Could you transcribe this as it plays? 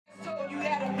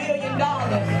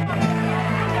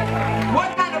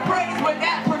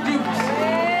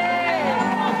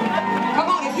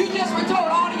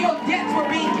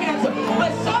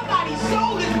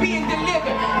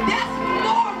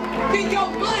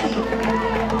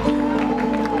already.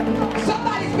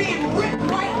 Somebody's being ripped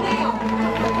right now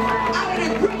out of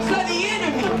the grips of the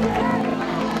enemy.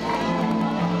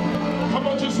 Come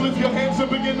on, just lift your hands and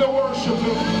begin to worship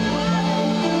Him.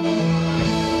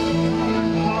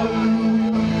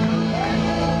 Hallelujah.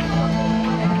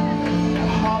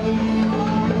 Hallelujah.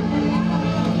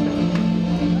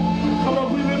 Come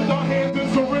on, we lift our hands in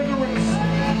surrenderance.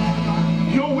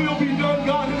 Your will be done,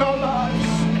 God, in our lives.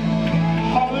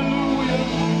 Hallelujah.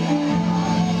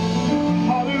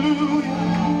 Hallelujah.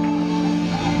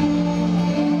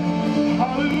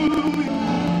 Hallelujah.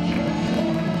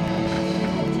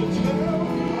 To tell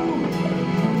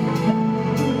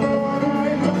you, Lord, I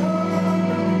love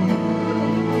you.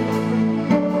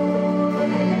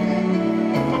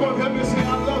 Come on, help me say, I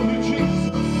love you,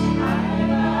 Jesus.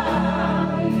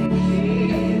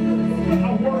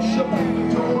 I worship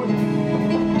and adore you.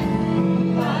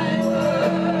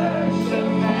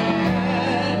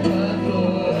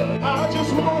 I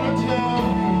just want to tell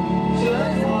you,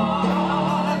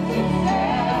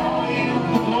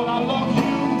 Lord, I love you.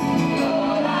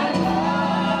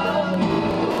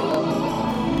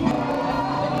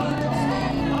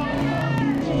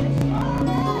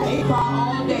 They cry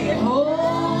all day,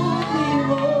 holy,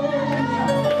 holy,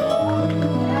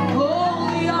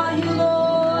 holy are you,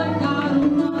 Lord God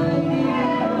Almighty.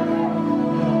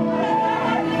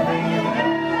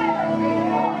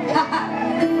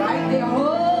 Right there,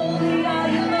 holy are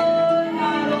you, Lord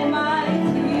God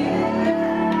Almighty.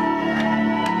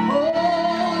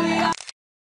 Holy are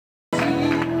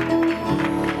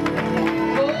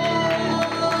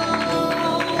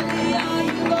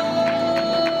you,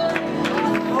 Lord.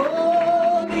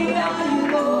 Holy are you,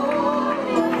 Lord.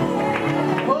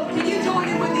 Oh, can you join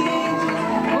in with the angels?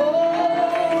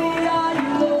 Holy are you,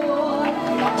 Lord.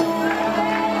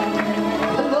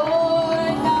 The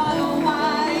Lord God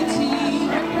Almighty.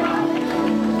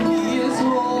 He is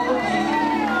holy.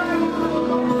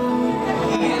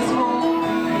 He is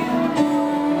holy.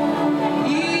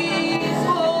 He is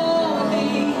holy.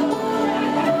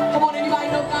 Come on, anybody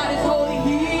know God is holy?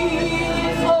 He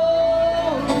is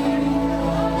holy.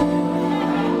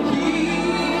 He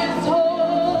is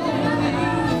holy.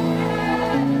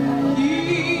 He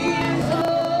is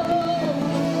holy.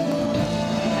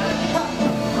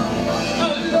 The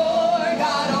Lord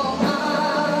God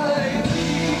Almighty.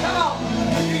 Come on.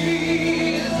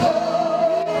 He is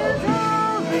holy.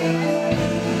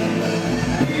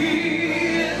 He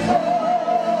is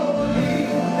holy.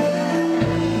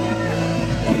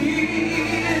 He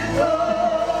is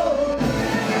holy.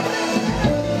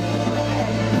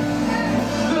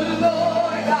 The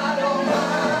Lord God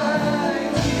Almighty.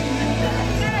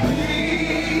 He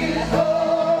is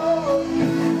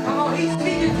holy. Come on, He's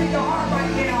speaking to your heart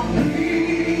right now.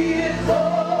 He is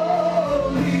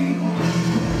holy.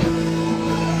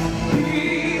 He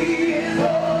is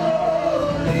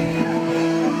holy.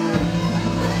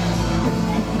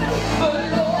 The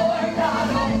Lord God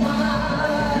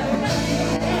Almighty.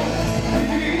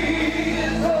 He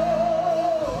is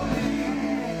holy.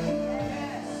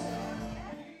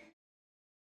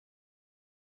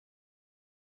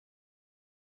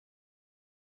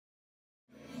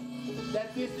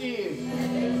 That this is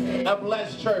a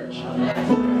blessed church.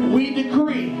 We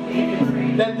decree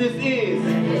that this is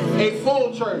a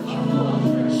full church.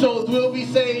 Souls will be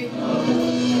saved,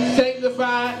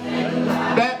 sanctified,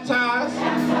 baptized,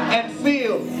 and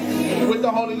filled with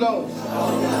the Holy Ghost.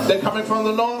 They're coming from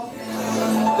the north,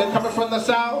 they're coming from the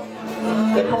south,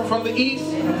 they're coming from the east,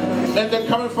 and they're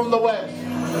coming from the west.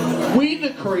 We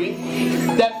decree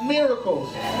that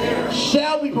miracles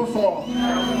shall be performed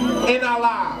in our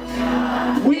lives.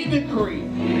 We decree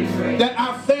that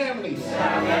our families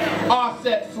are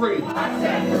set free.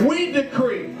 We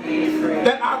decree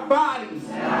that our bodies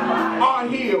are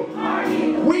healed.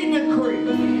 We decree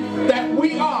that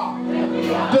we are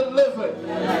delivered.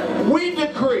 We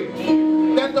decree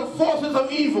that the forces of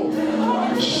evil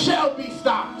shall be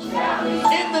stopped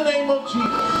in the name of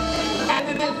Jesus. And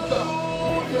it is so.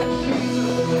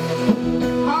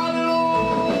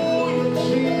 Hallelujah,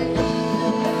 Jesus.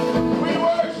 We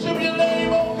worship your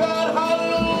name, oh God.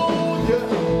 Hallelujah.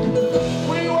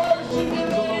 We worship your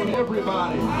name.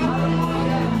 Everybody.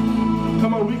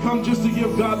 Come on, we come just to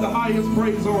give God the highest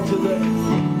praise on today.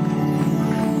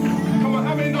 Come on,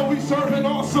 how many know we serve an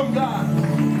awesome God?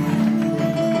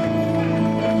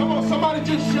 Come on, somebody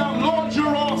just shout, Lord,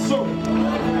 you're awesome.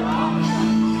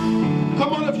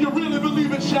 Come on, if you really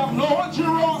believe it, shout, Lord, you're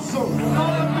awesome.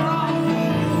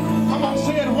 Come on,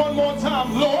 say it one more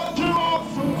time. Lord, you're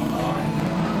awesome.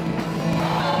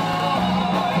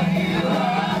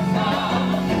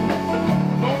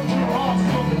 Lord, you're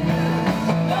awesome.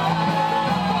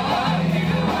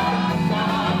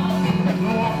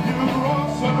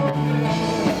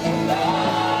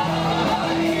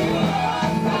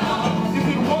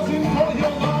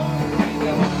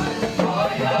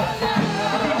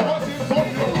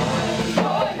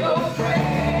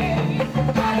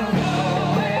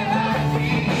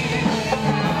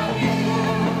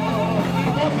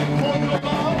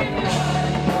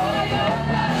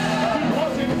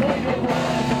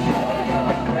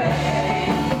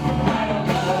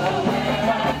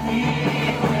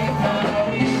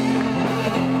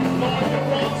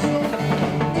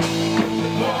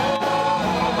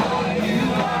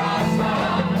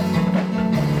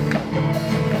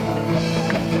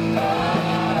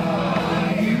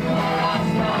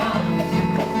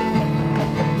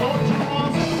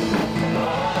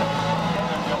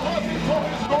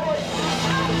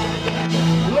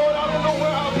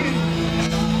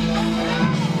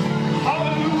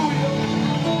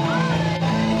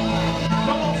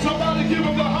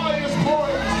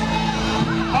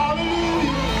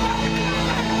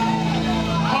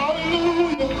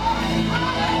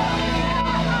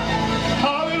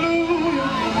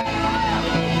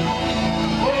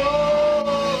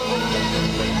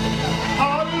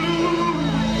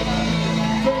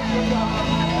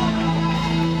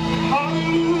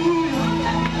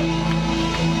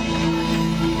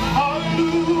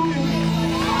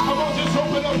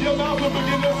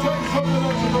 just say something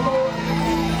unto the Lord?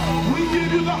 We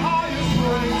give you the highest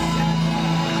praise.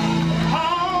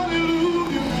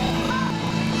 Hallelujah.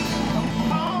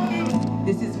 Hallelujah.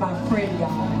 This is my friend,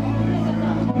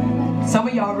 y'all. Some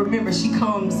of y'all remember she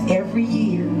comes every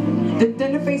year.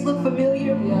 Doesn't her face look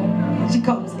familiar? Yeah. She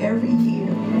comes every year.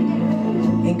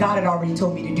 And God had already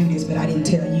told me to do this, but I didn't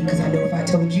tell you because I know if I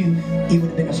told you, it would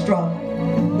have been a struggle.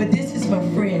 But this is my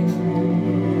friend.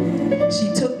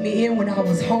 She took me in when I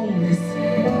was homeless.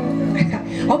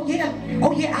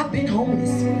 Oh yeah, I've been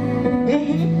homeless.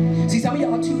 See, some of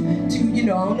y'all too, you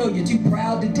know, I don't know, you're too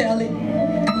proud to tell it,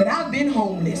 but I've been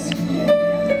homeless.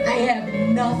 I have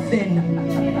nothing.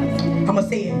 I'm gonna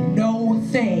say it, no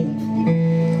thing.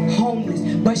 Homeless,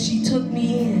 but she took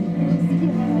me in.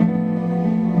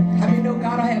 I mean, no,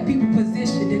 God, I have people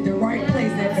positioned in the right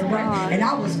place at the right, and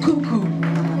I was cuckoo.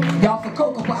 Y'all for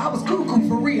Cocoa, but I was cuckoo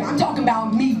for real. I'm talking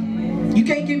about me. You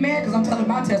can't get mad because I'm telling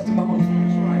my testimony.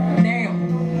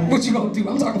 Damn, what you gonna do?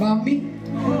 I'm talking about me.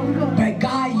 But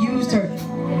God used her.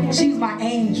 She's my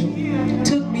angel.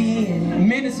 Took me in,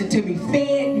 ministered to me,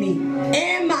 fed me,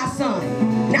 and my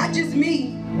son. Not just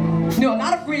me. You know, a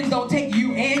lot of friends don't take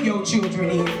you and your children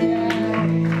in.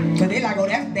 Because they're like, oh,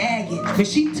 that's baggage. But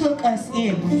she took us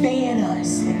in, fed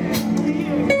us.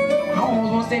 I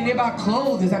almost want to say anything about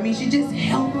clothes. I mean, she just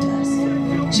helped us.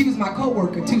 She was my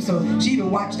co-worker too, so she even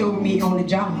watched over me on the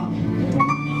job.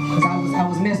 Because I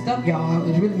was messed up, y'all. I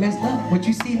was really messed up. What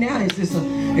you see now is this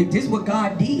is what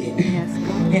God did.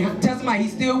 And tell somebody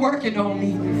he's still working on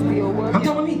me. I'm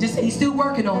telling me, just say he's still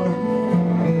working on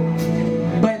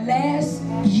her. But last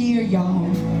year, y'all,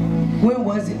 when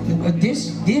was it?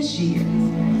 This year.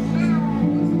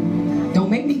 Don't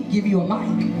make me give you a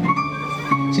mic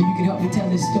so you can help me tell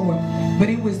this story. But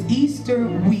it was Easter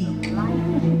week.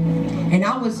 And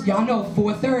I was, y'all know,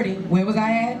 4:30. Where was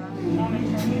I at?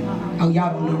 Oh,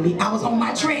 y'all don't know me. I was on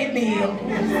my treadmill.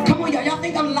 Come on, y'all. Y'all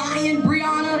think I'm lying,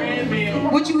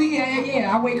 Brianna? What you hear?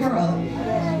 Yeah, I wake her up.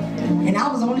 And I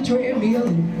was on the treadmill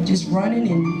and just running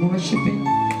and worshiping.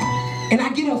 And I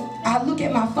look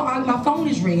at my phone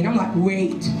is ringing. I'm like,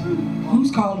 wait,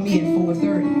 who's calling me at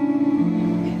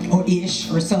 4:30? Or ish,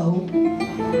 or so.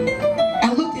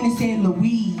 I looked and it said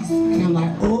Louise. And I'm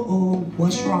like, uh-oh,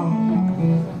 what's wrong?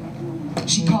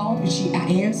 She called and I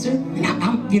answered. And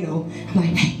I'm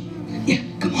like, hey, yeah,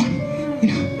 come on.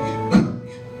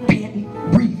 Panting,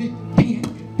 breathing.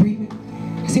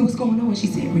 I said, what's going on? She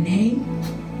said, Renee.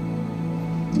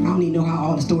 I don't even know how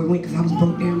all the story went because I was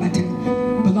broke down by the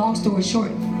time. But long story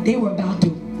short, they were about to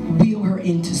wheel her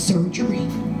into surgery.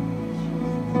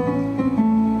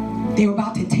 They were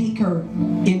about to take her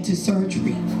into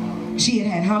surgery. She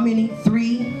had how many?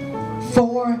 3,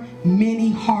 4,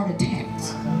 many heart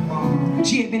attacks.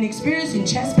 She had been experiencing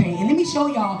chest pain. And let me show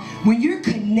y'all, when you're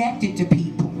connected to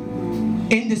people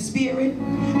in the spirit,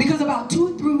 because about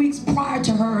 2 or 3 weeks prior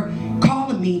to her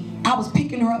calling me, I was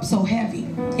picking her up so heavy.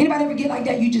 Anybody ever get like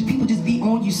that? People just be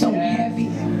on you so heavy.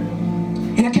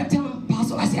 And I kept telling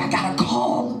Apostle, I said, I gotta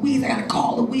call Louise,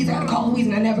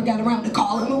 and I never got around to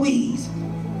calling Louise.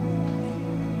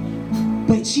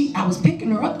 But I was picking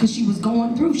her up because she was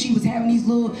going through. She was having these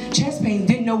little chest pains,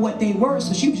 didn't know what they were,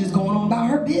 so she was just going on about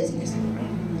her business.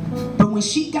 But when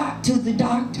she got to the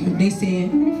doctor, they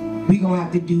said, we're going to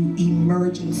have to do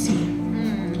emergency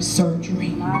surgery.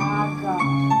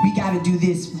 We got to do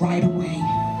this right away.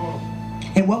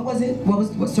 And what was it?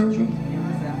 What surgery?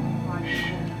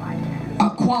 A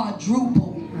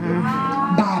quadruple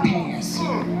bypass.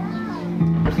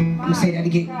 I'm going to say that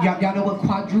again. Y'all know what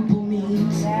quadruple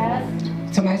means?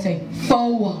 Somebody say,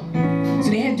 4. So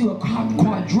they had to do a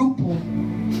quadruple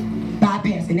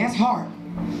bypass, and that's hard.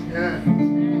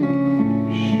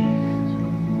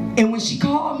 And when she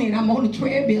called me, and I'm on the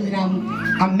treadmill, and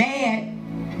I'm mad,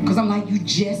 because I'm like, you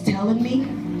just telling me?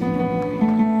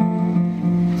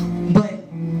 But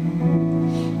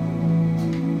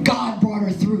God brought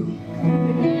her through.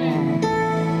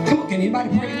 Come on, can anybody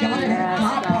praise God for that?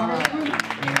 God brought her through.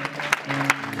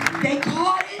 They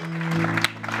caught it.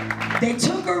 They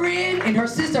took her in, and her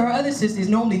other sisters,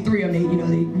 normally 3 of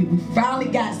them, we finally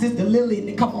got Sister Lily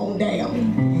to come on down.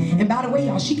 And by the way,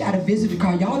 y'all, she got a visitor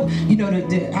card. Y'all,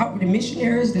 the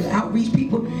missionaries, the outreach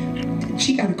people,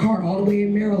 she got a card all the way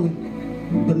in Maryland.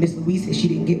 But Miss Louise said she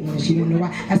didn't get one. She didn't know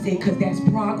why. I said, because that's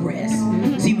progress.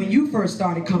 See, when you first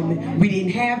started coming, we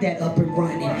didn't have that up and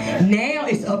running. Now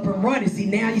it's up and running. See,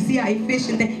 now you see how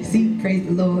efficient that. See, praise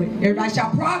the Lord. Everybody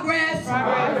shout progress.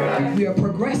 Progress. We are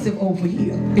progressive over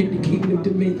here in the kingdom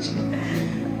dimension.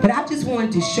 But I just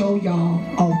wanted to show y'all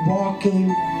a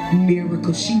walking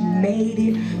miracle. She made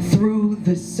it through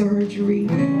the surgery.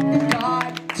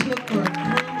 God took her through,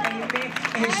 amen.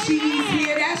 And she's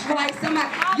here right. Somebody,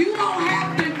 you don't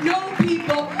have to know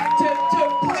people to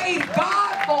praise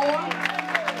God for them.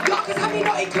 Y'all, because I mean,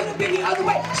 no, it could have been the other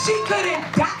way. She could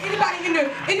have died.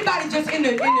 Anybody just in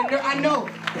the I know,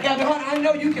 Elder Hunter, I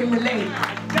know you can relate.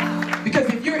 Because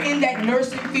if you're in that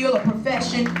nursing field or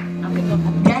profession,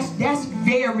 that's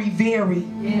very, very,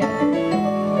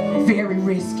 very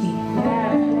risky.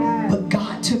 But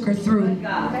God took her through.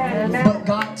 But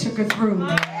God took her through.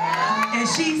 And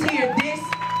she's here this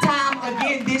time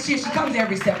again this year. She comes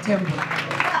every September.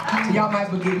 So y'all might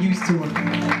as well get used to her.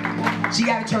 She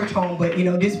got a church home, but you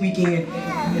know, this weekend,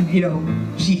 you know,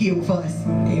 she here with us.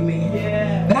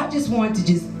 Amen. But I just wanted to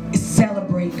just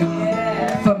celebrate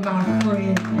God for my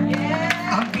friend.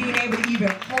 I'm being able to even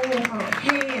hold her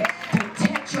hand to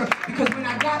touch her. Because when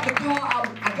I got the car,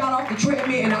 I got off the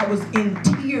treadmill and I was in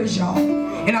tears, y'all.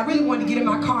 And I really wanted to get in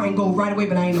my car and go right away,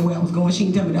 but I didn't know where I was going. She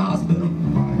didn't tell me the hospital.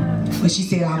 But she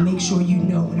said, I'll make sure you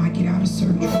know when I get out of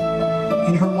surgery.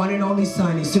 And her one and only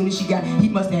son, as soon as she got, he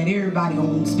must have had everybody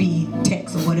on speed,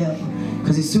 text or whatever.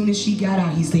 Because as soon as she got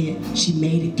out, he said, she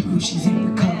made it through. She's in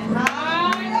recovery.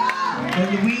 And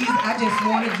Louise, I just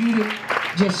wanted you to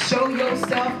just show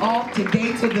yourself off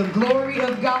today to the glory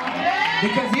of God.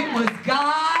 Because it was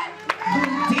God who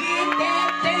did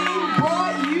that thing,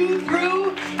 brought you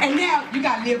through. And now you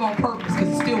got to live on purpose because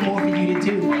there's still more for you to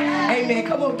do. Amen.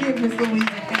 Come on, give Miss Louise a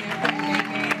hand.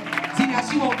 Amen. See, now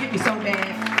she won't get me so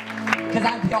bad. Because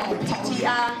I y'all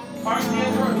TTI.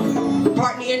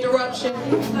 Pardon the interruption.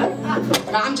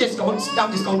 I'm just gonna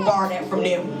borrow that from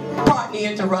them. Pardon the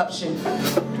interruption.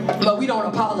 But we don't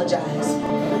apologize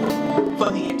for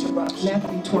the interruption.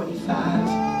 Matthew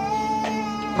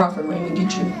 25. Prophet Raymond,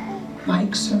 get your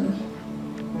mic, sir.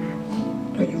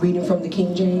 Are you reading from the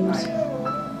King James?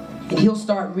 And he'll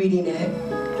start reading at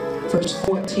verse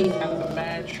 14. As a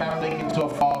man traveling into a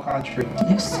far country,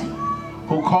 Listen.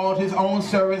 who called his own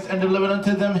servants and delivered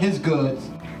unto them his goods.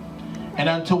 And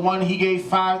unto one he gave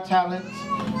 5 talents,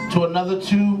 to another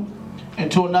 2,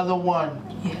 and to another 1.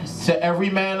 Yes. To every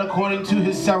man according to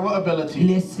his several abilities.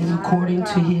 Listen, according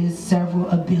to his several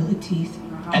abilities.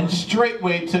 And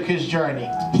straightway took his journey.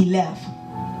 He left.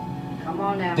 Come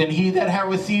on now. Then he that had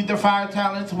received the 5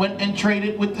 talents went and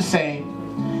traded with the same,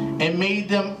 and made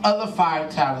them other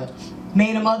 5 talents.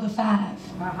 Made him other 5.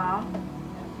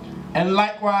 And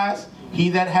likewise, he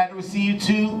that had received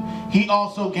 2, he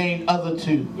also gained other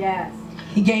 2. Yes.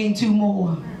 He gained 2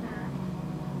 more.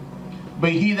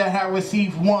 But he that had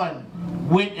received 1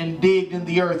 went and digged in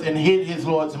the earth and hid his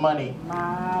Lord's money.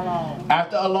 My Lord.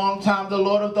 After a long time the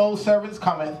Lord of those servants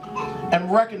cometh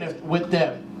and reckoneth with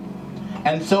them.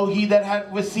 And so he that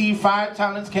had received 5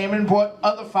 talents came and brought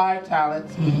other 5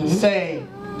 talents, saying,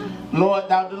 Lord,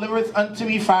 thou deliverest unto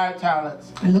me 5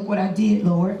 talents. And look what I did,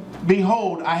 Lord.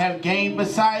 Behold, I have gained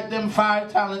beside them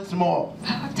 5 talents more.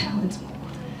 5 talents more.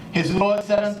 His Lord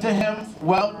said unto him,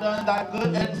 Well done, thy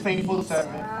good and faithful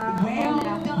servant. Well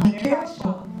done. Be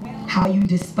careful how you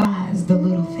despise the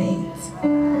little things.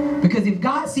 Because if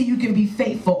God see you can be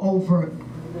faithful over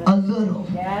a little,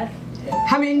 Yes.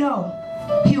 how many know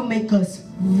he'll make us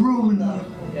ruler?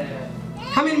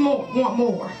 How many more want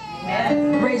more?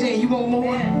 Amen. Raise your hand, you want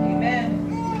more?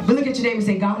 Amen. But look at your neighbor and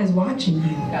say, God is watching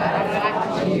you. God is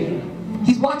watching you.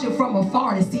 He's watching from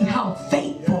afar to see how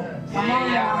faithful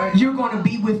you're going to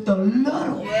be with the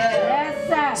little. Yes,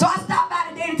 sir. So I stopped by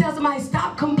today to tell somebody,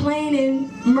 stop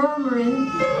complaining, murmuring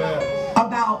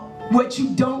about what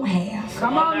you don't have.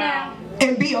 Come on now.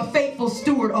 And be a faithful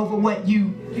steward over what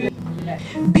you.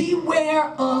 Beware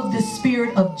of the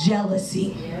spirit of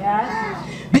jealousy. Yes.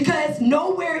 Because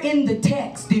nowhere in the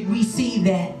text did we see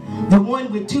that the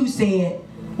one with 2 said,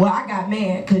 well, I got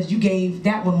mad because you gave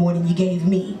that one more than you gave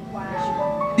me.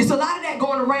 Wow. There's a lot of that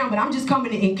going around, but I'm just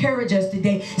coming to encourage us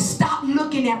today. Stop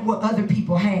looking at what other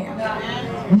people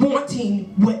have,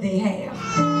 wanting what they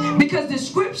have. Because the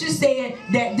scripture said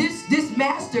that this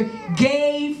master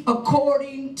gave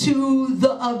according to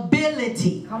the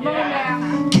ability. Come on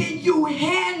now. Can you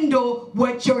handle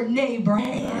what your neighbor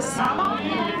has? Come on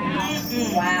now.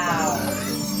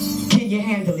 Wow. Can you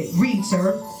handle it? Read,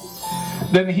 sir.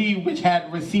 Then he which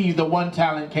had received the 1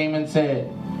 talent came and said,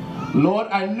 Lord,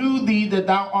 I knew thee that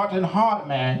thou art an hard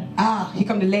man, Here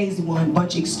come the lazy one,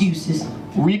 bunch of excuses.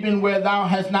 reaping where thou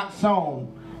hast not sown,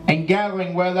 and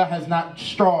gathering where thou hast not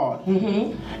strawed.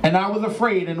 And I was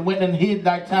afraid, and went and hid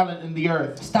thy talent in the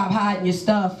earth. Stop hiding your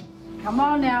stuff. Come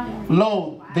on now.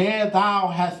 Lo, there thou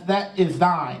hast that is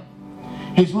thine.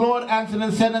 His Lord answered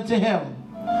and said unto him,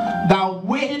 Thou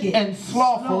wicked and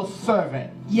slothful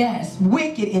servant. Yes,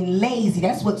 wicked and lazy.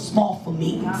 That's what slothful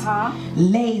means.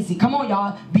 Lazy. Come on,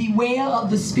 y'all. Beware of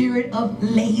the spirit of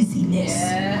laziness.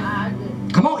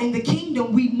 Come on, in the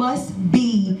kingdom we must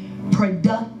be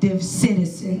productive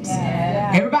citizens.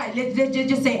 Everybody, let's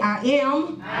just say, I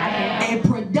am a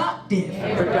productive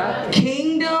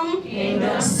kingdom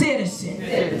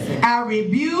citizen. I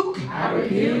rebuke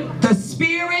the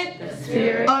spirit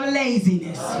of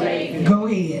laziness. Go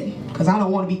ahead, because I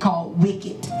don't want to be called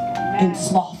wicked and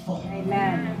slothful.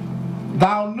 Amen.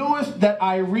 Thou knewest that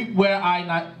I reap where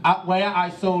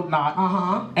I sowed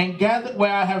not, and gathered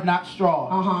where I have not strawed.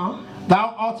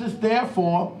 Thou oughtest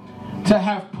therefore to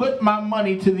have put my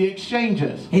money to the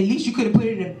exchangers. At least you could have put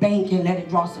it in a bank and let it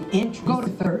draw some interest. Go to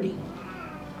 30.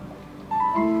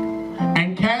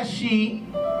 And cast ye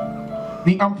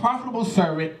the unprofitable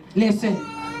servant, listen,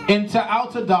 into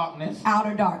outer darkness.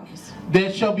 Outer darkness.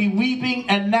 There shall be weeping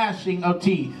and gnashing of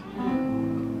teeth.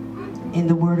 And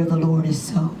the word of the Lord is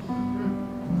so.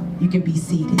 You can be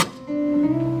seated.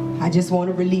 I just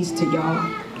want to release to y'all.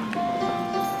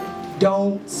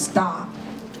 Don't stop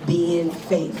being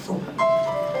faithful.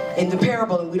 In the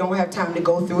parable, and we don't have time to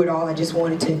go through it all, I just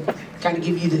wanted to kind of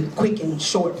give you the quick and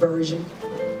short version.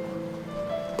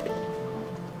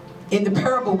 In the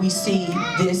parable, we see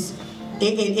this,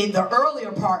 in the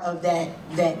earlier part of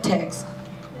that text,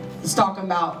 it's talking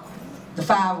about the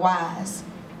 5 wise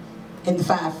and the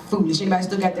 5 foolish. Anybody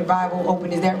still got their Bible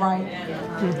open? Is that right?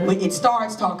 But it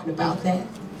starts talking about that.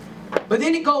 But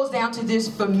then it goes down to this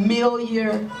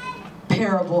familiar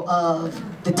parable of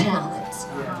the talents.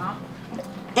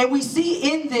 And we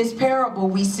see in this parable,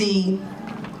 we see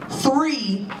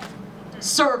 3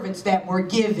 servants that were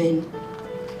given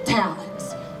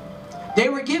talents. They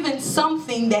were given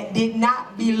something that did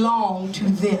not belong to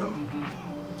them.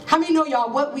 How many know,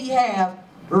 y'all, what we have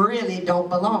really don't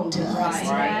belong to us?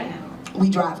 Right. We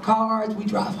drive cars, we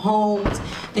drive homes,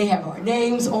 they have our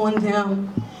names on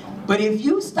them. But if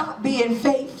you stop being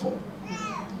faithful,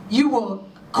 you will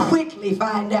quickly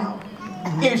find out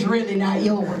it's really not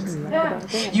yours.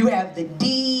 You have the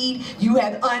deed, you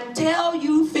have until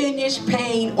you finish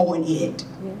paying on it.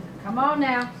 Come on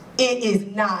now. It is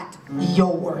not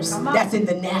yours. That's in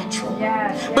the natural.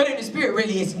 But in the spirit,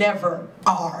 really, it's never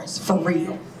ours for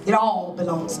real. It all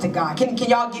belongs to God. Can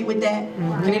y'all get with that?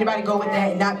 Can anybody go with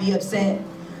that and not be upset?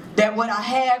 That what I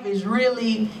have is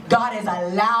really, God has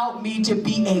allowed me to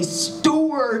be a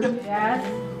steward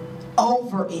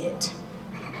over it.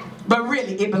 But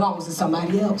really, it belongs to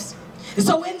somebody else. And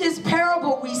so in this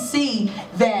parable, we see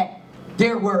that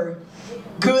there were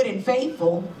good and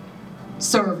faithful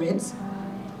servants.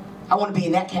 I want to be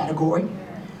in that category.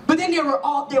 But then there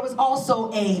was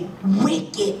also a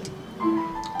wicked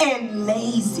and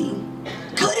lazy.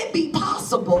 Could it be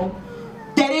possible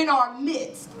that in our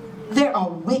midst there are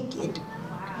wicked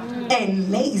and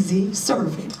lazy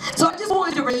servants? So I just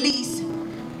wanted to release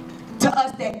to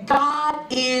us that God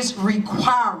is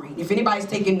requiring. If anybody's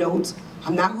taking notes,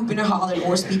 I'm not hooping and hollering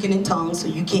or speaking in tongues, so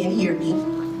you can't hear me.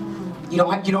 You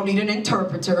don't need an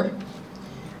interpreter.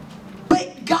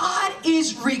 But God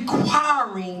is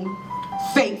requiring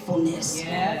faithfulness.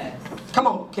 Yes. Come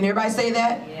on, can everybody say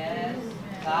that? Yes.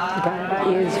 God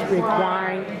is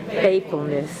requiring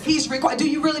faithfulness. He's requiring. Do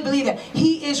you really believe that?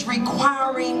 He is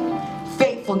requiring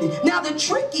faithfulness. Now the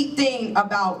tricky thing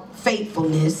about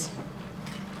faithfulness,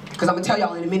 because I'm going to tell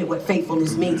y'all in a minute what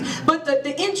faithfulness means. But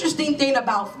the interesting thing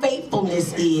about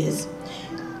faithfulness is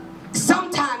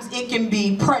sometimes it can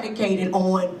be predicated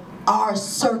on our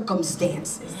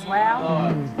circumstances.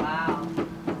 Wow. Wow.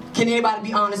 Can anybody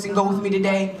be honest and go with me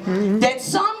today? That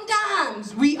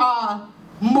sometimes we are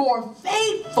more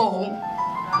faithful,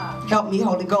 help me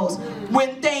Holy Ghost,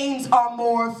 when things are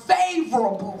more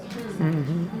favorable.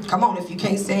 Come on, if you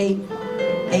can't say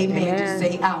amen, just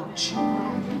say ouch.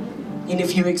 And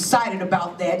if you're excited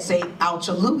about that, say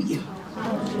ouch-hallelujah.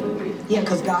 Yeah,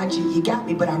 because God, you got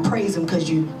me, but I praise him because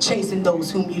you're chasing those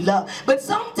whom you love. But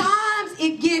sometimes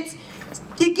it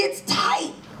gets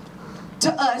tight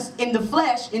to us in the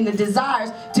flesh, in the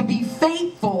desires to be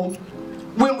faithful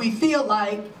when we feel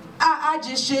like I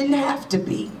just shouldn't have to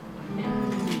be.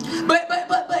 But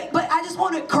I just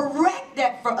want to correct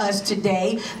that for us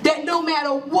today, that no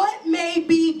matter what may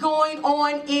be going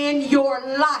on in your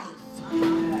life,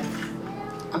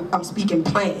 I'm speaking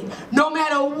plain, no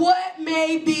matter what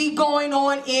may be going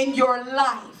on in your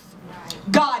life,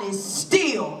 God is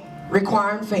still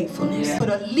requiring faithfulness. Put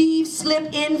a leave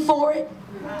slip in for it.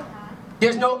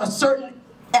 There's a certain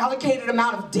allocated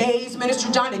amount of days,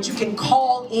 Minister John, that you can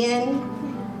call in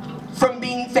from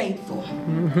being faithful.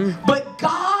 But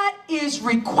God is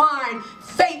requiring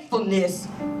faithfulness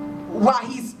while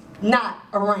he's not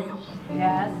around.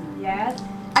 Yes, yes.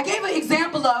 I gave an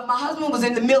example of my husband was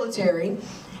in the military,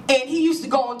 and he used to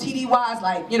go on TDYs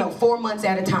like, 4 months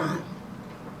at a time.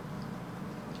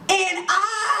 And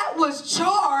I was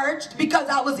charged because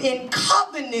I was in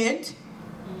covenant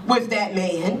with that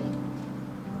man.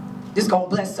 This is going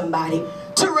to bless somebody.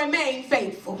 To remain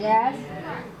faithful. Yes.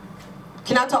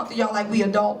 Can I talk to y'all like we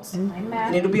adults? Amen.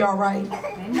 And it'll be all right.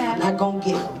 Amen. I'm not going to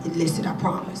get illicit, I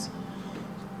promise.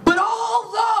 But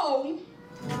although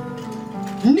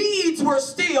needs were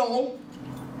still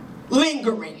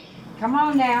lingering, Come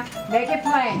on now. Make it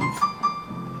plain.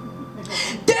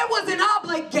 there was an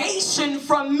obligation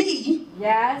from me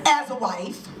Yes. as a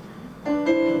wife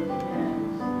and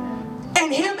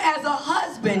him as a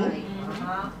husband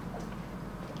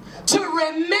to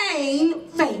remain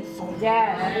faithful.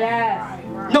 Yes.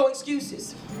 Yes. No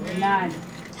excuses. None.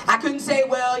 I couldn't say,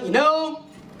 well, you know,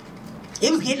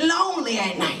 it was getting lonely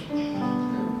at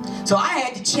night, so I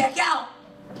had to check out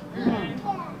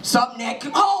something that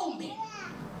could hold me.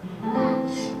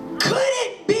 Could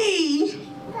it be,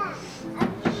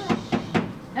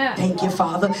 thank you,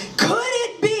 Father, could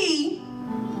it be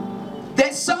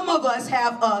that some of us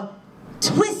have a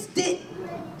twisted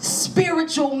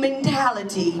spiritual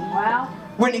mentality Well.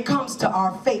 when it comes to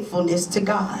our faithfulness to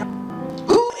God?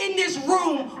 Who in this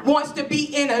room wants to be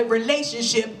in a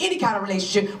relationship, any kind of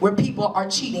relationship, where people are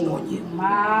cheating on you?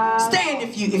 Wow. Stand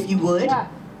if you would.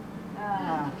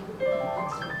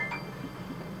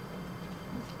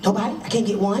 Nobody? I can't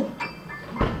get one?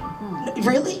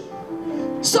 Really?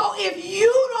 So if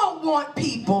you don't want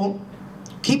people,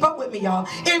 keep up with me, y'all.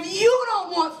 If you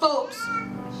don't want folks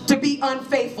to be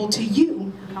unfaithful to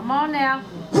you, Come on now.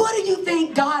 what do you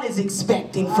think God is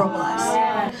expecting from us?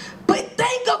 Yes. But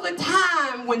think of a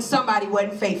time when somebody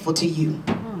wasn't faithful to you.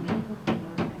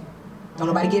 Don't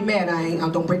nobody get mad. I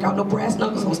don't break out no brass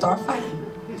knuckles. Don't start fighting.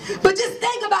 But just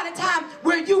think about a time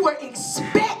where you were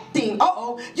expecting,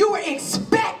 you were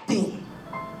expecting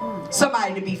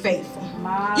somebody to be faithful.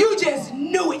 You just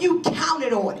knew it. You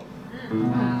counted on it.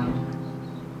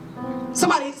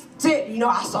 Somebody said, you know,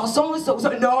 I saw so-and-so.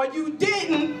 No, you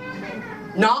didn't.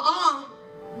 Nuh-uh.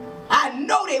 I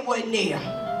know they wasn't there.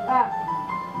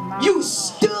 You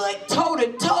stood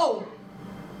toe-to-toe,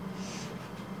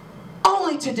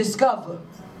 only to discover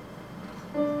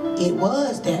it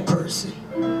was that person.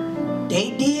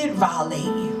 They did violate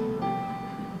you.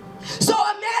 So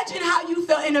imagine how you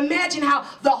felt, and imagine how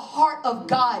the heart of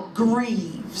God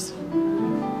grieves.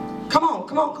 Come on,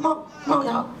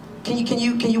 y'all. Can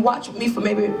you watch with me for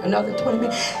maybe another 20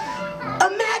 minutes?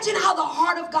 Imagine how the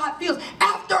heart of God feels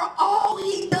after all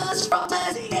he does for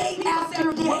us day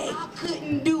after day. I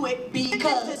couldn't do it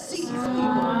because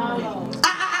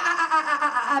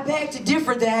I beg to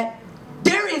differ that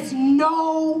there is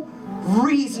no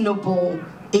reasonable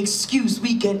excuse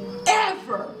we can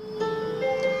ever.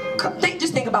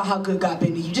 Just think about how good God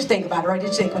been to you. Just think about it, right?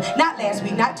 Just think about it. Not last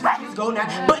week, not 2 years ago,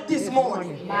 but this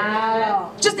morning.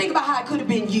 Wow. Just think about how it could have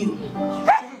been you.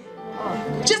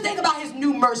 Just think about his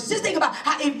new mercy. Just think about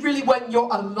how it really wasn't your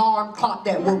alarm clock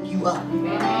that woke you up.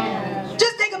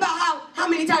 Just think about how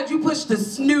many times you pushed the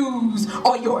snooze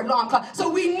on your alarm clock. So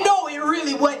we know it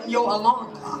really wasn't your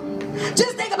alarm clock.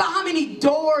 Just think about how many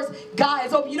doors God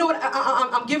has opened. You know what?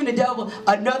 I'm giving the devil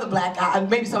another black eye,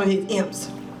 maybe some of his imps.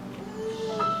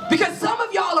 Because some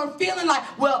of y'all are feeling like,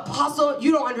 well, Apostle,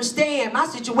 you don't understand. My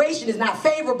situation is not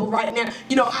favorable right now.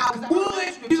 You know, I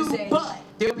would do, but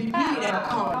there'll be people that'll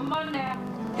come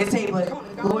and say, but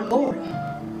Lord,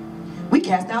 we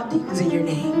cast out demons in your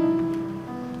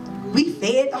name. We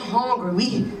fed the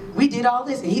hungry. We did all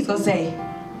this. And he's going to say,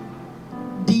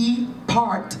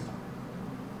 depart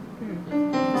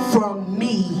from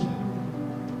me,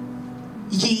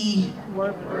 ye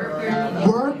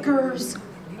workers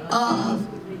of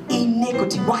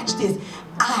iniquity. Watch this.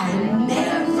 I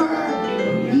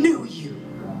never knew you.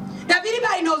 Now, if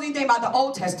anybody knows anything about the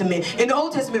Old Testament, in the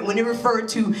Old Testament, when it referred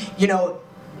to, you know,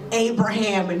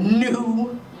 Abraham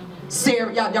knew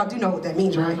Sarah, y'all do know what that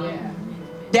means, right?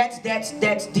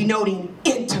 That's denoting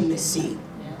intimacy.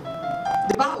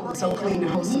 The Bible was so clean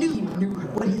and holy. Knew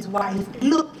what his wife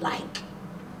looked like.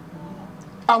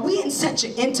 Are we in such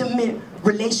an intimate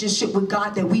relationship with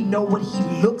God that we know what he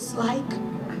looks like?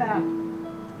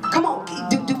 Come on,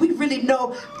 do we really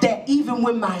know that even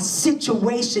when my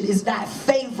situation is not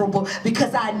favorable,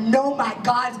 because I know my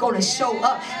God's going to show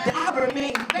up, that I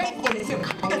remain faithful to him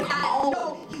because I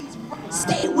know he's right.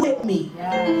 Stay with me.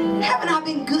 Haven't I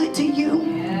been good to you?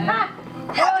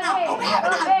 Haven't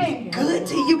I been good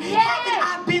to you? Haven't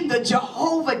I been the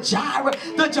Jehovah Jireh,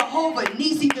 the Jehovah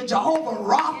Nisi, the Jehovah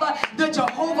Rapha, the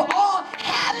Jehovah all?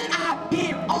 Haven't I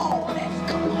been all that?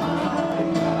 Come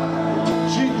on.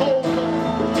 Jehovah.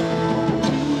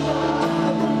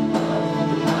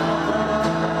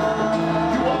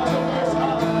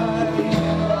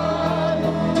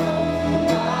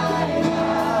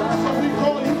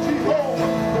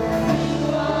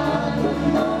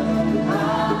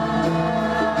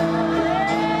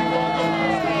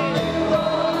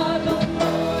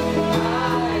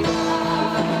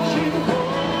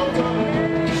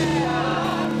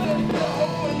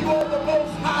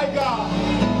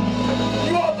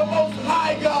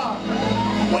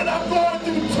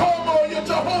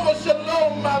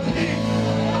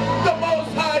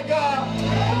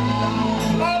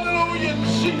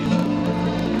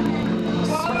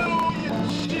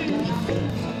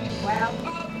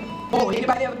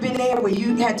 there where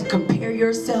you had to compare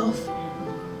yourself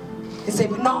and say,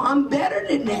 but no, I'm better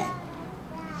than that.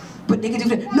 But they can do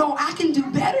that. No, I can do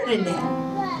better than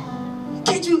that.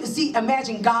 Can't you see,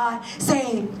 imagine God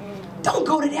saying, don't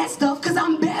go to that stuff because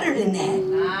I'm better than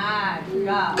that.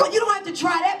 God, you don't have to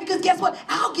try that because guess what?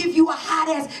 I'll give you a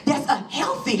high that's a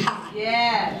healthy high.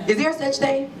 Yeah. Is there such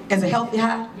thing as a healthy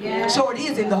high? Yeah. Sure it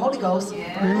is in the Holy Ghost.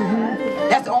 Yeah.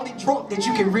 That's the only drunk that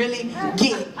you can really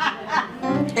get.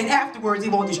 And afterwards,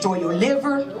 it won't destroy your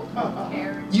liver.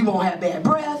 You won't have bad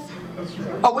breath.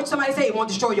 Or what somebody say, it won't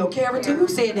destroy your character. Who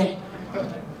said that?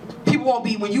 People won't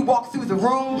be, when you walk through the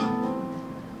room,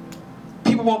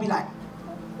 people won't be like,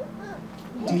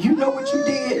 do you know what you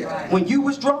did when you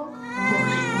was drunk?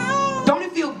 Don't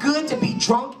it feel good to be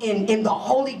drunk in the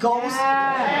Holy Ghost?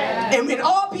 And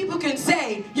all people can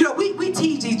say, you know, we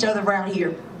tease each other around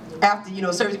here. After, you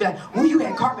know, service, be like, well, you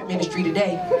had carpet ministry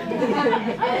today.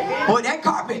 Boy, that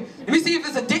carpet, let me see if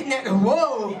it's a dent in that.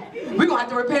 Whoa, we're going to have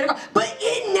to repair the carpet. But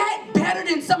isn't that better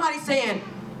than somebody saying,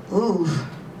 ooh,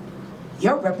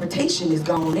 your reputation is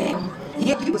gone now.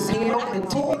 Yeah, people singing over the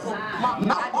tour.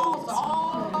 My walls are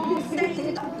all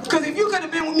insane. Because if you could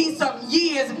have been with me some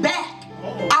years back,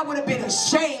 I would have been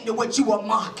ashamed of what you were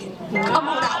mocking. Come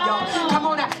on out, y'all. Come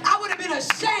on out. I would have been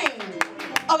ashamed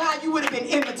of how you would have been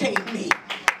imitating me.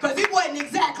 Because it wasn't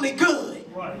exactly good.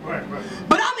 Right.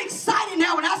 But I'm excited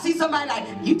now when I see somebody like,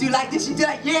 you do like this, you do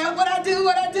like, yeah, what I do.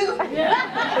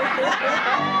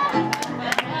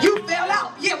 You fell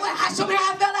out. Yeah, what? Show me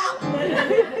how I fell out.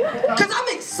 Because I'm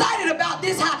excited about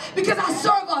this high because I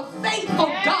serve a faithful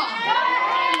God.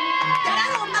 That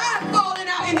I don't mind falling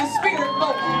out in the spirit,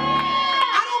 folks.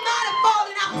 I don't mind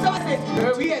falling out. Somebody says,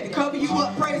 girl, we had to cover you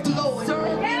up, praise the Lord. Serve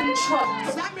and trust.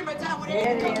 Because I remember a time when they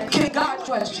had to come. Can God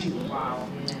trust you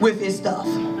with his stuff?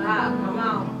 Come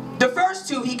on. The first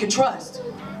two he could trust.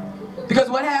 Because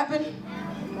what happened?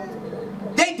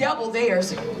 They doubled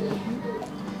theirs.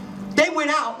 They went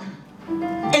out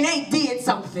and they did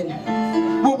something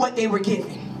with what they were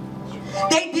given.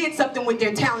 They did something with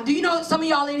their talent. Do you know some of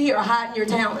y'all in here are hiding your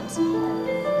talents?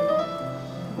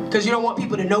 Because you don't want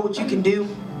people to know what you can do.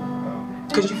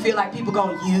 Because you feel like people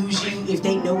gonna use you if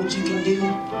they know what you can do.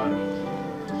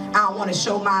 I don't want to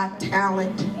show my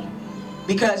talent.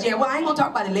 Because, yeah, well, I ain't gonna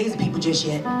talk about the lazy people just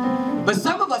yet. But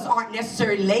some of us aren't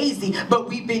necessarily lazy, but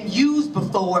we've been used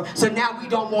before, so now we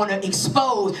don't want to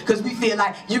expose because we feel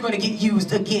like you're gonna get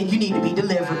used again. You need to be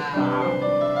delivered.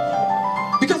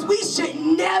 Because we should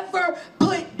never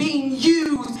put being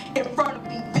used in front of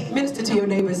people. Minister to your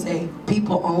neighbor and say,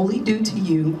 people only do to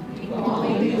you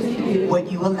what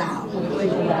you allow.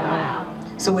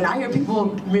 So when I hear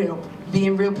people, you know,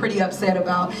 being real pretty upset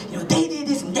about, you know, they did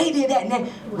this and they did that and that.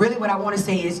 Really what I want to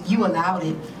say is you allowed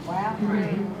it. Wow.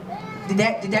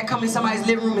 Did that come in somebody's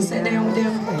living room and sit down with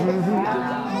them?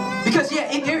 Because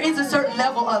yeah, there is a certain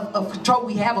level of control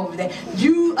we have over that.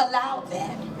 You allowed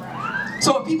that.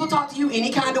 So if people talk to you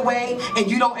any kind of way and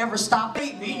you don't ever stop,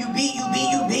 you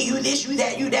this, you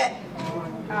that, you that.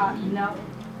 No.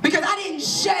 Because I didn't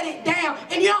shut it down.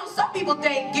 And you know, some people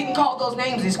think getting called those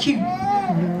names is cute.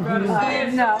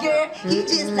 No. Yeah, he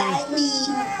just like me.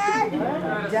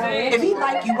 If he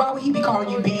like you, why would he be calling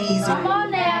you bees? Come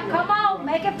on now, come on,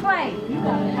 make it plain.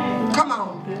 Come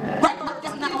on. Right,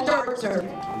 that's not third serve.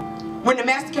 When the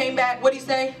master came back, what'd he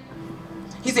say?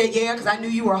 He said, yeah, because I knew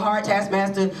you were a hard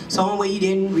taskmaster, sowing where you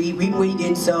didn't, reading where you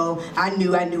didn't sow. I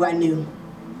knew.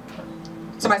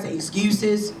 Somebody say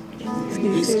excuses.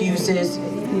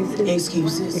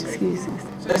 Excuses.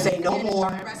 So say no more.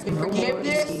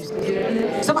 Forgiveness.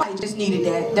 Somebody just needed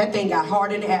that. That thing got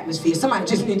hard in the atmosphere. Somebody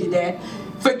just needed that.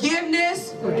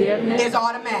 Forgiveness is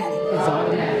automatic.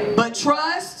 But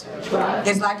trust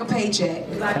is like a paycheck.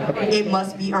 It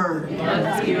must be earned.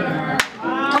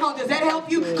 Come on, does that help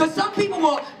you? Because some people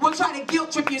will try to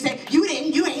guilt trip you and say, you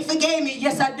ain't forgave me.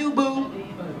 Yes, I do, boo.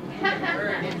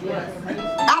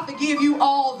 I forgive you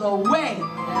all the way.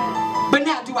 But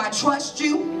now, do I trust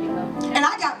you? And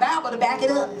I got Bible to back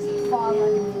it up.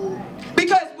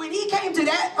 Because when he came to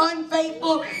that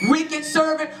unfaithful, wicked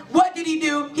servant, what did he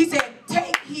do? He said,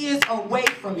 take his away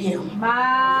from him.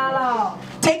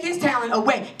 Take his talent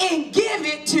away and give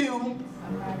it to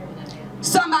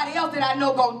somebody else that I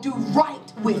know gonna do right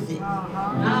with it.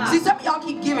 See, some of y'all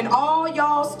keep giving all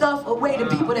y'all stuff away to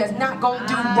people that's not gonna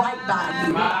do right by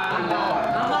you.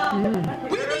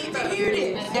 We need to hear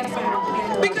this.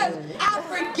 Because I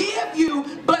forgive you,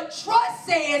 but trust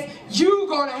says you're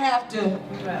gonna have to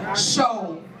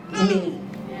show me.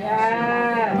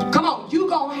 Come on, you're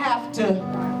gonna have to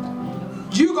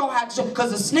show,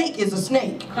 because a snake is a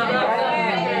snake.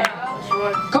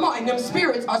 Come on, and them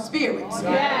spirits are spirits.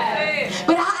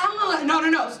 But I'm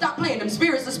No. Stop playing. Them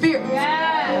spirits are spirits.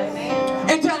 Yes.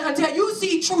 Until you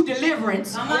see true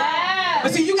deliverance. Yes.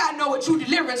 But see, you got to know what true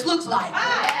deliverance looks like.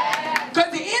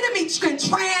 Because the enemy can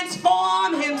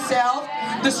transform himself,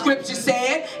 the scripture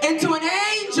said, into an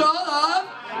angel of,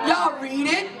 y'all read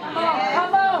it.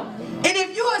 Come on. And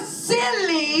if you are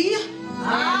silly,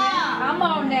 Come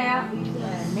on now.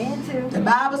 Men too. the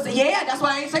Bible says, yeah, that's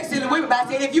why I ain't say silly women, but I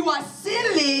said if you are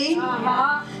silly,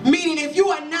 meaning if you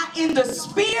are not in the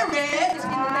spirit,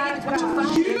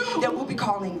 then we'll be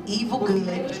calling evil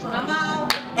good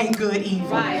and good evil.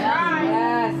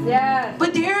 Yes.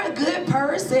 But they're a good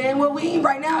person. Well, we ain't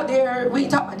right now, we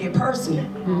ain't talking about their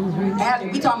person.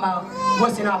 We talking about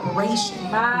what's in operation.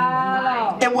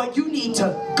 And what you need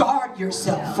to guard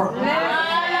yourself from.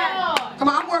 Come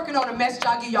on, I'm working on a message.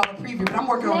 I'll give y'all a preview, but I'm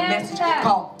working on a message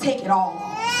called Take It All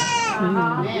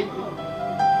Off.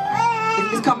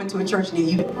 It's coming to a church near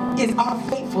you. Is our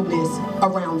faithfulness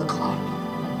around the clock?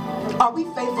 Are we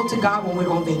faithful to God when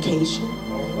we're on vacation?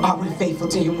 Are we faithful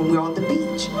to Him when we're on the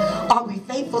beach? Are we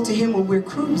faithful to Him when we're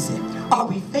cruising? Are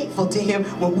we faithful to Him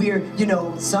when we're,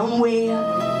 somewhere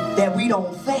that we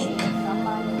don't think?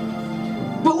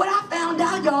 But what I found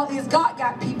out, y'all, is God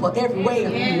got people everywhere.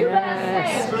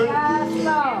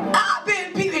 I've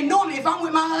been people, and normally if I'm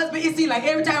with my husband, it seems like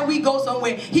every time we go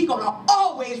somewhere, he gonna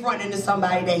always run into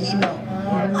somebody that he know.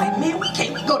 Like, man, we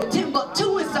go to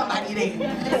Timbuktu with somebody there.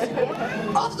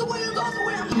 Officer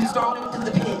Williams, he's thrown him to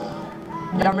the pit.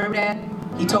 Y'all remember that?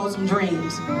 He told some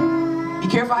dreams. Be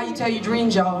careful how you tell your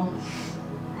dreams, y'all.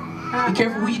 Be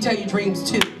careful who you tell your dreams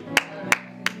to.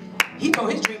 He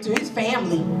told his dream to his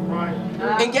family.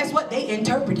 And guess what? They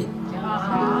interpreted.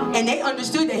 And they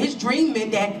understood that his dream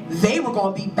meant that they were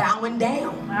going to be bowing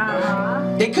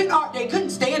down. They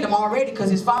couldn't stand him already because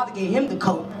his father gave him the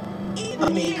coat.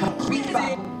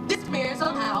 This man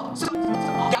somehow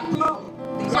got promoted.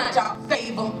 They signed out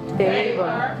favor.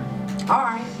 All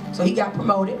right. So he got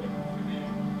promoted.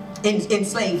 In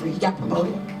slavery, he got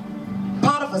promoted.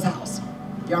 Potiphar's house.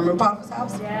 Y'all remember Potiphar's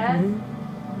house? Yes.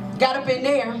 Got up in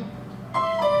there.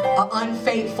 An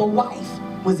unfaithful wife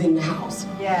was in the house.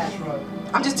 Yes.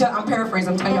 I'm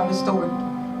paraphrasing, I'm telling y'all this story.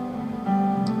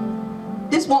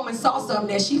 This woman saw something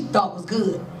that she thought was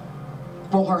good.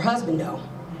 Well, her husband know.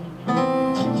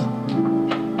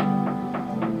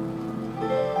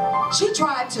 She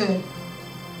tried to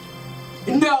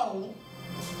know.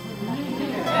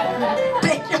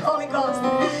 Thank you, Holy Ghost.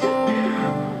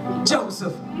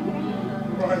 Joseph.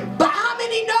 But how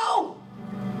many know?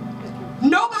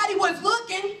 Nobody was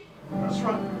looking. That's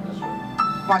right.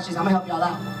 Watch this, I'm gonna help y'all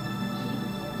out.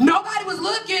 Nobody was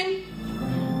looking.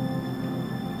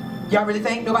 Y'all really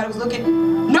think nobody was looking?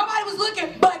 Nobody was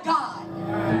looking but God.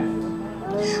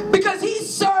 Because he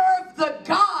served the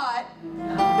God,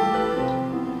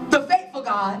 the faithful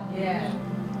God. Yeah.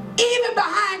 Even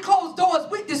behind closed doors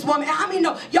with this woman. How many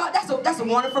know? Y'all, that's a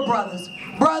warning for brothers.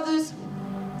 Brothers,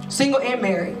 single and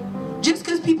married. Just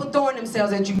because people throwing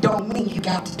themselves at you don't mean you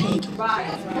got to take it. Right.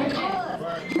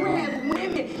 You have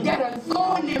women that are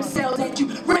throwing themselves at you.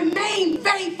 Remain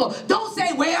faithful. Don't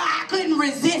say, well, I couldn't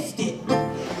resist it.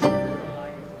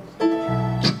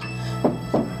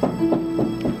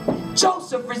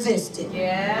 Joseph resisted.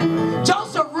 Yeah.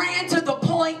 Joseph ran to the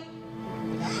point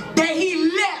that he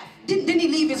left. Didn't he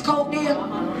leave his coat there?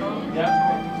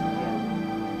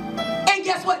 And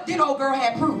guess what? Then old girl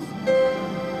had proof.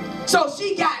 So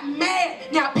she got mad.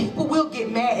 Now people will get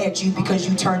mad at you because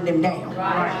you turned them down.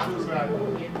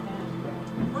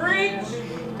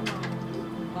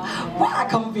 Why I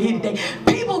come over here today?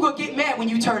 People will get mad when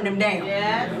you turn them down.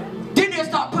 Then they'll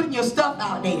start putting your stuff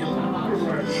out there.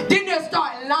 Then they'll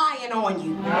start lying on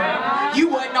you. You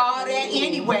wasn't all that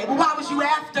anyway. Well, why was you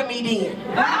after me then?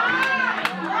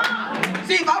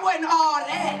 See, if I wasn't all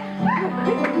that,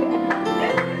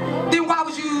 then why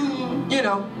was you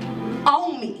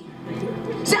on me?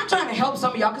 See, I'm trying to help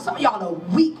some of y'all, because some of y'all are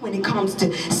weak when it comes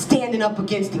to standing up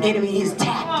against the enemy and his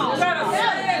tactics.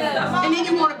 And then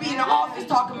you want to be in the office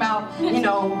talking about,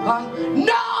 no!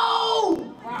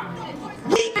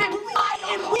 We've been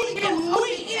fighting, we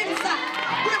inside.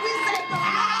 When we say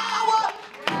power,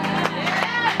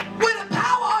 when the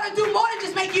power ought to do more than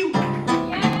just make you. The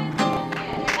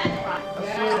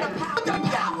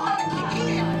power ought to kick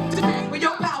in. When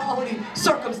your power only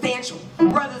circumstantial.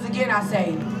 Brothers, again, I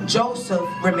say, Joseph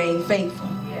remained faithful.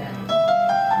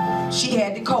 She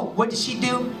had the coat. What did she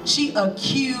do? She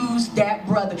accused that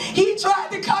brother. He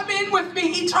tried to come in with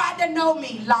me. He tried to know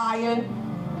me, lying.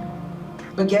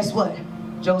 But guess what?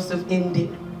 Joseph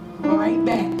ended right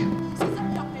back. See, some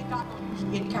of y'all think God gonna use you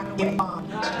any kind of way.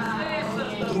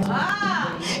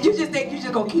 You just think you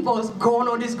just gonna keep on going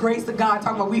on this grace of God,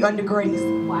 talking about we under grace.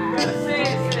 Wow.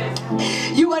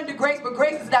 You under grace, but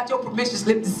grace is not your permission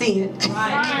slip to sin.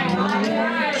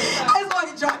 I just want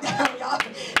to jot down, y'all.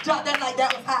 Jot that like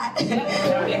that was hot.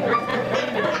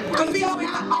 Because we always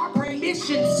have our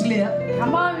permission slip.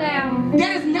 Come on now.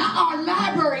 That is not our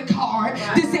library card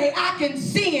to say I can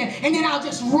sin and then I'll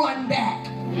just run back.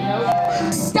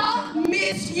 Stop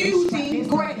misusing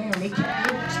grace. They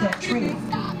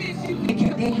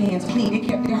kept their hands clean. They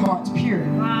kept their hearts pure.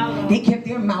 They kept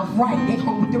their mouth right. They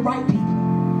hung with the right people.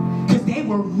 Because they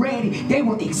were ready. They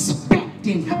were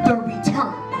expecting the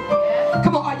return.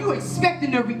 Come on, are you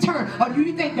expecting the return? Or do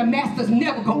you think the master's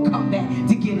never going to come back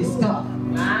to get his stuff?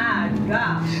 My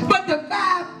God. But the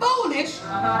five foolish,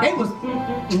 they was,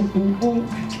 oh,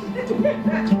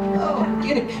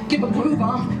 get it, give a groove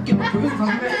on, give a groove on.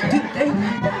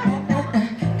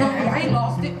 I ain't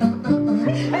lost it.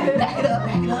 Back it up,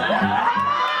 back it up.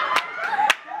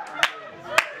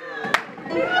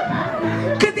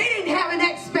 Because they didn't have an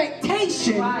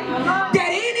expectation that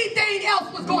anything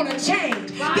else was going to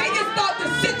change. They just thought the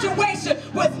situation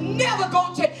was never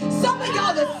going to change. Some of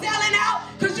y'all are selling out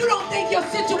because you don't think your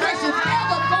situation's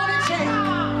ever going to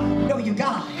change. No, you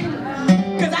God.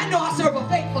 Because I know I serve a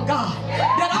faithful God.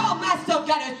 That all my stuff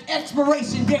got an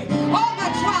expiration date. All my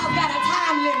trials got a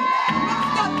time limit. My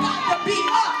stuff got to be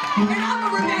up. And I'm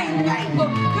going to remain faithful.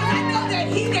 Because I know that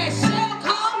he that shall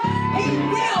come, he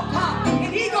will come.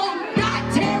 And he going to not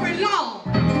tarry long.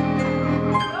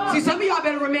 See, some of y'all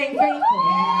better remain faithful.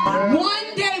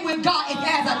 One day with God is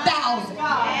as 1,000.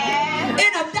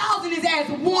 And 1,000 is as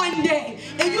one day.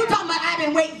 And you talking about I've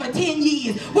been waiting for 10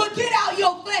 years. Well, get out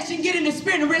your flesh and get in the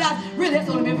spirit and realize, really, that's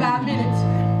only been 5 minutes.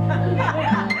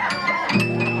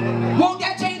 Won't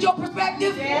that change your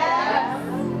perspective? Yeah.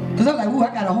 Because I'm like, ooh,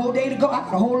 I got a whole day to go. I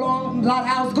got a whole long lot of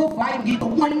hours to go before I even get to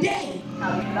one day.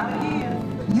 I'm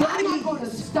not going to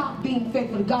stop being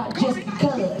faithful to God just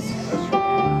because.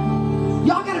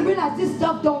 Y'all got to realize this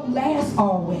stuff don't last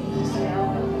always.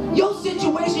 Your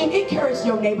situation, encourage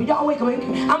your neighbor. Y'all wake up,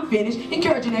 I'm finished.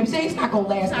 Encourage your neighbor. Say it's not going to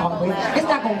last always. It's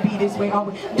not going to be this way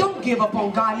always. Don't give up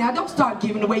on God now. Don't start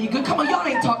giving away your good. Come on, y'all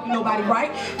ain't talking to nobody,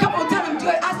 right? Come on, tell them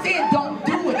good. I said don't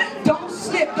do it. Don't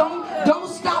slip. Don't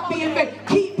stop being faithful.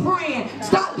 Keep praying.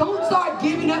 Stop. Don't start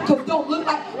giving up because don't look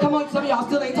like, come on, some of y'all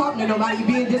still ain't talking to nobody. You're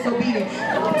being disobedient.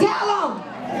 Tell them.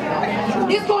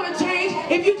 It's going to change.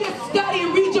 If you just study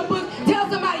and read your book, tell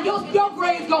somebody your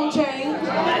grade's going to change.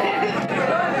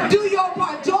 Do your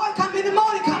part. Joy come in the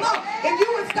morning. Come on. If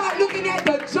you would start looking at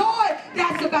the joy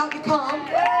that's about to come,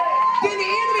 then the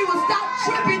enemy will stop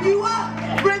tripping you up.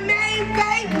 Remain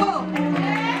faithful.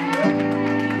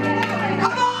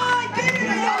 Come on. Get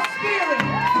into your spirit.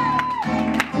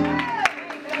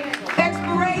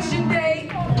 Expiration date.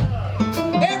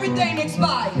 Everything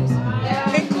expires.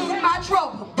 Including my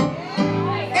trouble.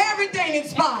 Everything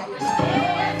expires.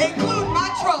 Including my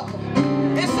trouble.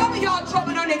 And some of y'all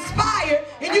trouble done expired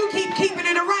and you keep keeping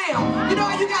it around. You know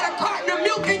how you got a carton of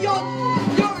milk in your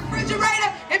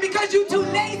refrigerator and because you're too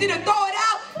lazy to throw it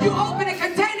out, you open a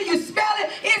container, you smell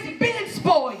it, it's been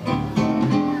spoiled.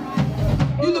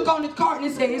 You look on the carton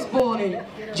and say it's spoiled in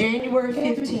January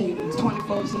 15th,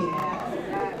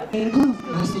 2014. Include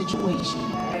my situation.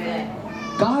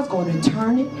 God's going to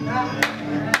turn it.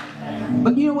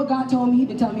 But you know what God told me? He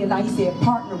didn't tell me a lie. He said,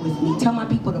 partner with me. Tell my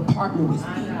people to partner with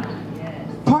me.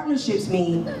 Partnerships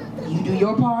mean you do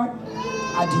your part,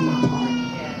 I do my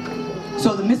part.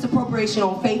 So the misappropriation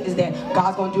on faith is that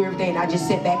God's going to do everything and I just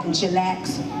sit back and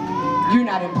chillax. You're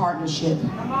not in partnership.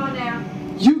 Come on now.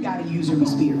 You got a usury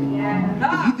spirit.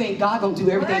 If you think God's going to do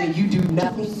everything and you do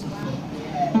nothing,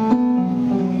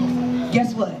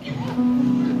 guess what?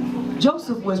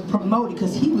 Joseph was promoted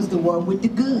because he was the one with the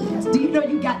goods. Do you know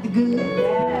you got the goods?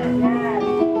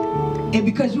 And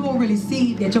because you don't really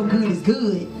see that your good is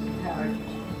good,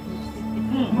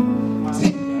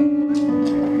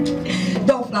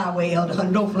 don't fly away, Elder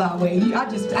Hunter. Don't fly away. I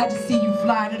just see you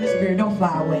flying in the spirit. Don't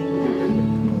fly away.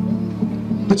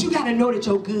 But you got to know that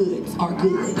your goods are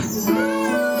good.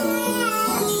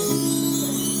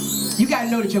 You got to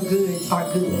know that your goods are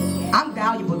good. I'm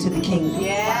valuable to the kingdom.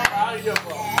 Yeah.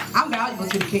 I'm valuable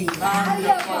to the kingdom.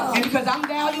 And because I'm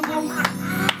valuable,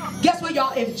 guess what,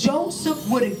 y'all? If Joseph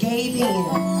would have gave in,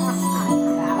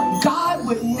 God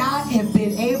would not have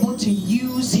been able to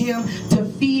use him to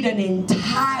feed an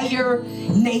entire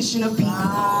nation of people.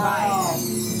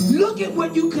 Look at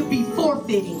what you could be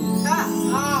forfeiting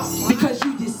because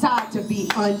you decide to be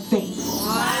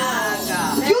unfaithful.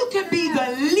 You could be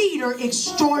the leader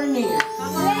extraordinaire.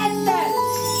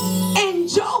 And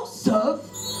Joseph,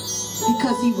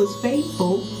 because he was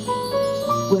faithful,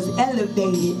 was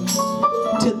elevated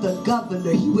to the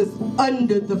governor. He was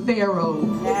under the Pharaoh.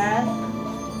 Yes.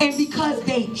 And because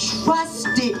they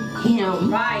trusted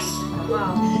him, Right. Come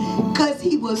on. because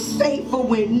he was faithful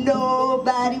when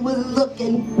nobody was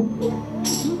looking,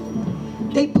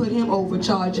 they put him over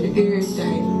charge of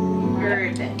everything.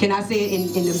 Everything. Can I say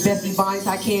it in the best Ebonics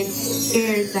I can?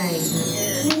 Everything.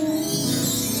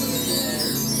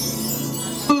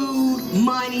 Food,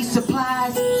 money,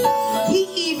 supplies. He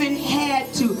even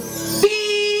had to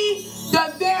feed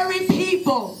the very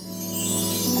people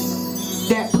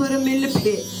that put him in the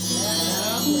pit.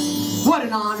 What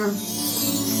an honor.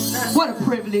 What a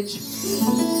privilege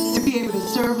to be able to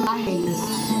serve my haters.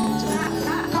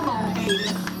 Come on,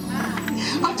 haters.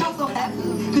 I'm just so happy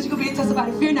because you're going to be able to tell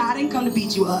somebody, fear not, I didn't come to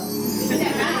beat you up.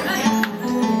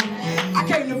 I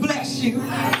came to bless you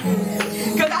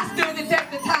because I stood the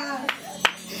test of time.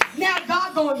 Now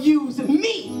God going to use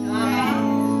me.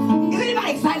 Is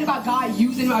anybody excited about God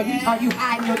using you? Are you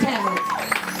hiding your talent?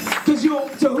 Because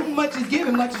to whom much is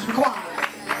given, much is required.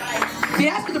 See,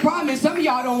 that's what the problem is. Some of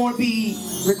y'all don't want to be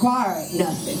required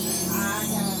nothing.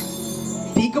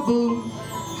 Peekaboo,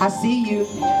 I see you.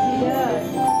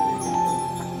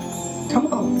 Come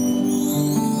on.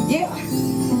 Yeah.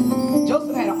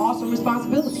 Joseph had an awesome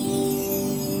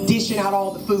responsibility. Dishing out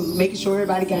all the food, making sure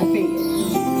everybody got fed.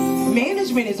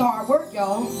 Management is hard work,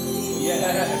 y'all.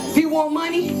 If you want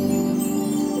money,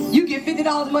 you get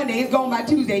 $50 Monday, it's gone by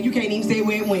Tuesday, and you can't even say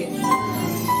where it went.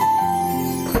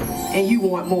 And you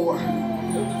want more.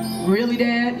 Really,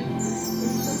 Dad?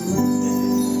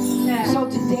 So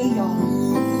today,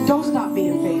 y'all, don't stop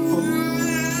being faithful.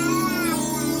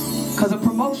 Because a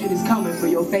promotion is coming for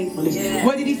your faithfulness. Yeah.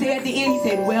 What did he say at the end? He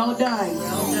said, well done,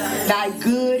 thy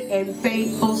good and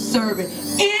faithful servant.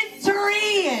 Enter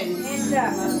in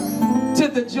to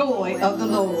the joy of the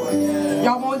Lord.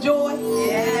 Y'all want joy?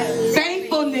 Yes.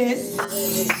 Faithfulness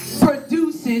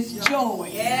produces joy.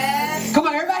 Yes. Come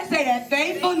on, everybody say that.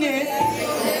 Faithfulness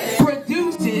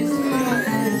produces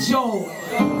joy.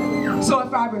 So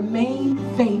if I remain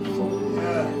faithful,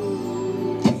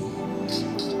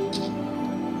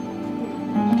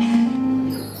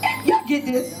 y'all get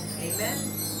this?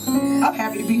 I'm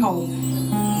happy to be home.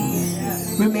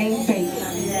 Remain faithful.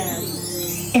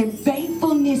 And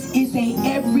faithfulness is an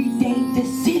everyday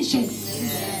decision.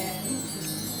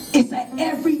 It's an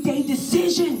everyday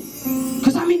decision.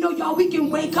 Because I mean, no, y'all, we can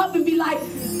wake up and be like,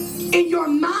 in your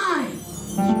mind,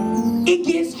 it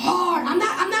gets hard. I'm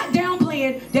not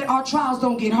downplaying that our trials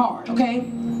don't get hard, okay?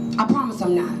 I promise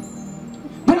I'm not.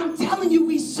 But I'm telling you,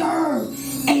 we serve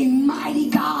a mighty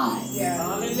God.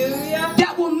 Yeah.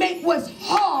 That will make what's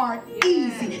hard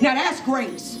easy. Now that's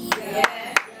grace. Yeah.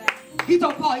 He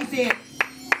told Paul, he said,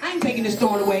 I ain't taking this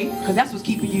thorn away, because that's what's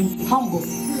keeping you humble.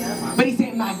 But he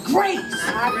said, my grace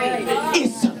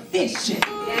is sufficient.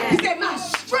 He said, my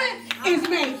strength is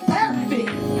made perfect.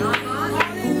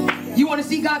 You want to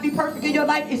see God be perfect in your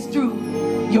life? It's through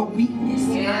your weakness.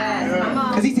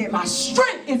 Because he said, my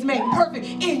strength is made perfect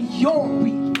in your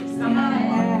weakness.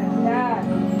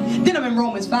 Then I'm in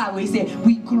Romans 5 where he said,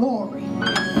 we glory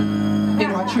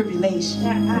in our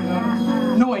tribulation,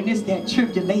 knowing this, that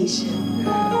tribulation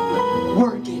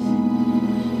worketh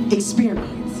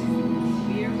experience.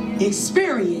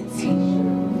 Experience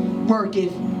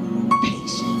worketh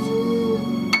patience.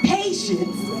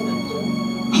 Patience,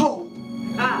 hope.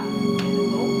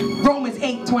 Romans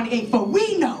 8:28, for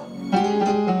we know.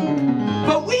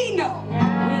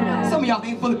 Some of y'all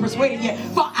ain't fully persuaded yet.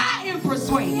 For I am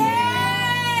persuaded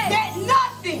that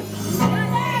nothing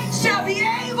shall be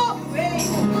able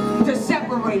to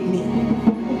separate me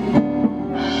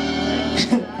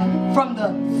from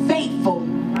the faithful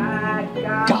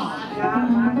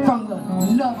God, from the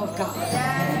love of God.